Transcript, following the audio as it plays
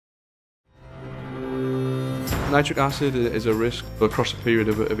Nitric acid is a risk. Across a period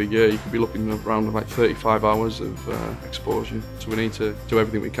of a year, you could be looking at around like 35 hours of exposure. So we need to do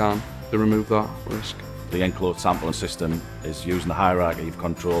everything we can to remove that risk. The enclosed sampling system is using the hierarchy of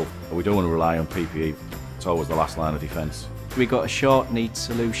control, but we don't want to rely on PPE. It's always the last line of defence. We got a short need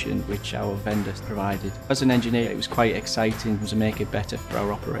solution which our vendor provided. As an engineer, it was quite exciting to make it better for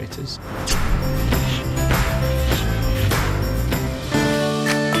our operators.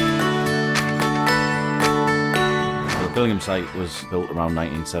 The Billingham site was built around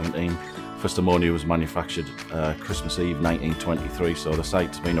 1917. First ammonia was manufactured Christmas Eve 1923, so the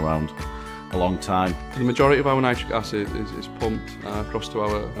site's been around a long time. The majority of our nitric acid is pumped across to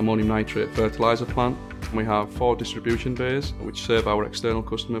our ammonium nitrate fertiliser plant. And we have 4 distribution bays which serve our external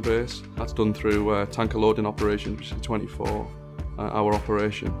customer base. That's done through tanker loading operation, which is a 24-hour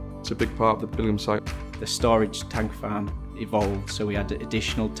operation. It's a big part of the Billingham site. The storage tank farm evolved, so we had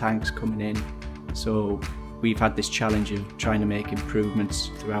additional tanks coming in. So we've had this challenge of trying to make improvements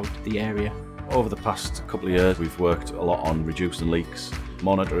throughout the area. Over the past couple of years, we've worked a lot on reducing leaks,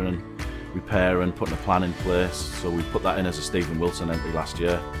 monitoring, repair and putting a plan in place. So we put that in as a Stephen Wilson entry last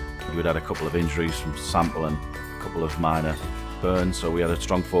year. We'd had a couple of injuries from sampling, a couple of minor burns, so we had a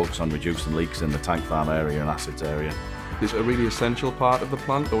strong focus on reducing leaks in the tank farm area and acids area. It's a really essential part of the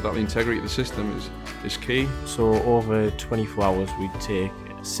plant, so that the integrity of the system is key. So over 24 hours we'd take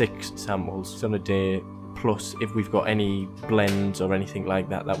 6 samples on a day, plus if we've got any blends or anything like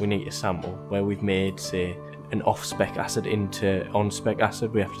that that we need to sample, where we've made, say, an off-spec acid into on-spec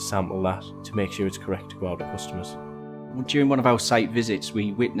acid, we have to sample that to make sure it's correct to go out to customers. During one of our site visits,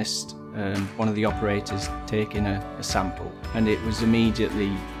 we witnessed one of the operators taking a sample, and it was immediately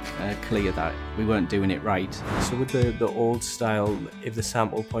clear that we weren't doing it right. So with the old style, if the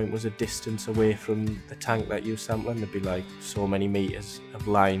sample point was a distance away from the tank that you're sampling, there'd be like so many metres of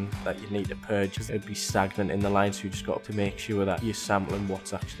line that you need to purge. It'd be stagnant in the line, so you just got to make sure that you're sampling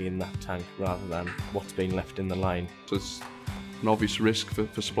what's actually in that tank rather than what's being left in the line. So it's an obvious risk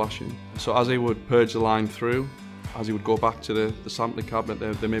for splashing. So as he would purge the line through, as he would go back to the sampling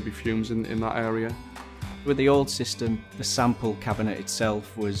cabinet, there may be fumes in that area. With the old system, the sample cabinet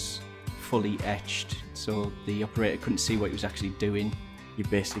itself was fully etched, so the operator couldn't see what he was actually doing. You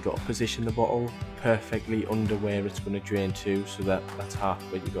basically got to position the bottle perfectly under where it's going to drain to, so that's half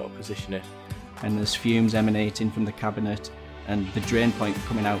where you've got to position it. And there's fumes emanating from the cabinet, and the drain point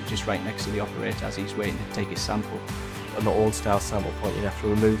coming out just right next to the operator as he's waiting to take his sample. On the old style sample point, you'd have to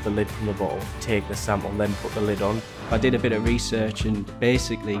remove the lid from the bottle, take the sample, then put the lid on. I did a bit of research and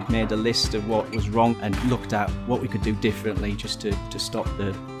basically made a list of what was wrong and looked at what we could do differently just to stop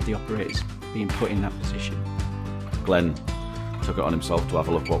the operators being put in that position. Glenn took it on himself to have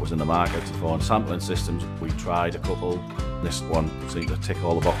a look what was in the market for sampling systems. We tried a couple. This one seemed to tick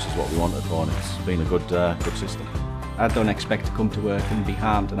all the boxes what we wanted for, and it's been a good system. I don't expect to come to work and be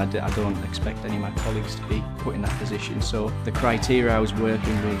harmed, and I don't expect any of my colleagues to be put in that position. So the criteria I was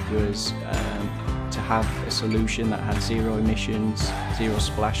working with was to have a solution that had 0 emissions, 0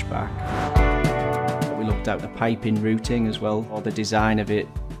 splashback. We looked at the piping routing as well, or the design of it,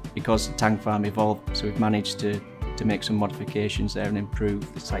 because the tank farm evolved, so we've managed to make some modifications there and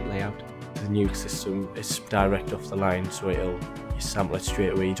improve the site layout. The new system is direct off the line, so you sample it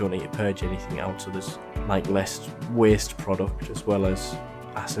straight away, you don't need to purge anything out, so there's like less waste product as well as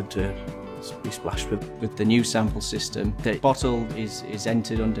acid to be splashed with. With the new sample system, the bottle is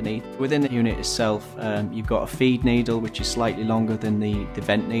entered underneath. Within the unit itself, you've got a feed needle which is slightly longer than the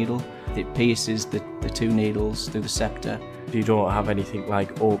vent needle. It pierces the 2 needles through the septa. You don't have anything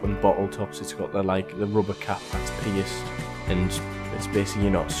like open bottle tops, it's got the rubber cap that's pierced, and it's basically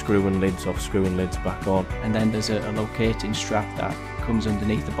you're not screwing lids off, screwing lids back on. And then there's a locating strap that comes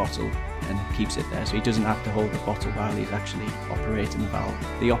underneath the bottle and keeps it there, so he doesn't have to hold the bottle while he's actually operating the valve.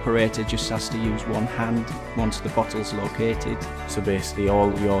 The operator just has to use one hand once the bottle's located. So basically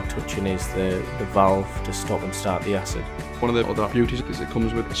all you're touching is the valve to stop and start the acid. One of the other beauties is it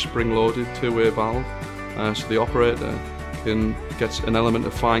comes with a spring-loaded 2-way valve, so the operator can get an element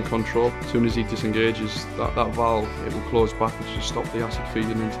of fine control. As soon as he disengages that valve, it will close backwards to stop the acid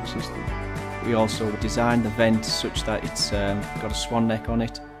feeding into the system. We also designed the vent such that it's got a swan neck on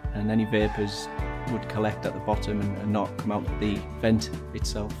it, and any vapours would collect at the bottom and not come out the vent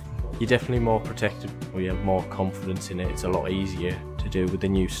itself. You're definitely more protected, or you have more confidence in it. It's a lot easier to do with the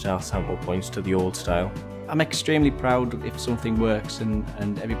new style sample points to the old style. I'm extremely proud if something works and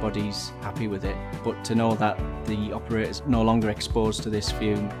everybody's happy with it, but to know that the operator's no longer exposed to this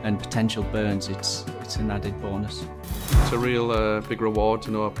fume and potential burns, it's an added bonus. It's a real big reward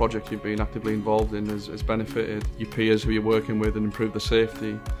to know a project you've been actively involved in has benefited your peers who you're working with and improved the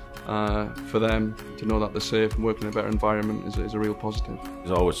safety for them to know that they're safe and work in a better environment is a real positive.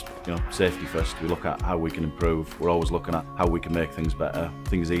 There's always, safety first. We look at how we can improve. We're always looking at how we can make things better,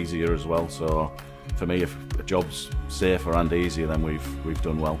 things easier as well. So for me, if a job's safer and easier, then we've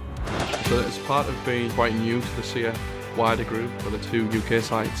done well. So as part of being quite new to the CF wider group for the 2 UK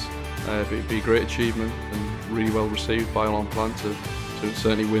sites, it'd be a great achievement and really well received by all on plant to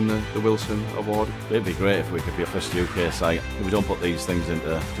certainly win the Wilson Award. It'd be great if we could be a first UK site. We don't put these things in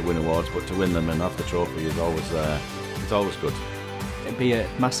to win awards, but to win them and have the trophy is always it's always good. It'd be a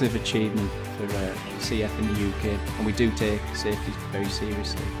massive achievement for CF in the UK, and we do take safety very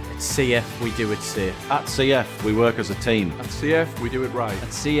seriously. At CF, we do it safe. At CF, we work as a team. At CF, we do it right. At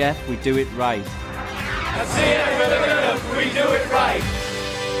CF, we do it right. At CF, we do it right.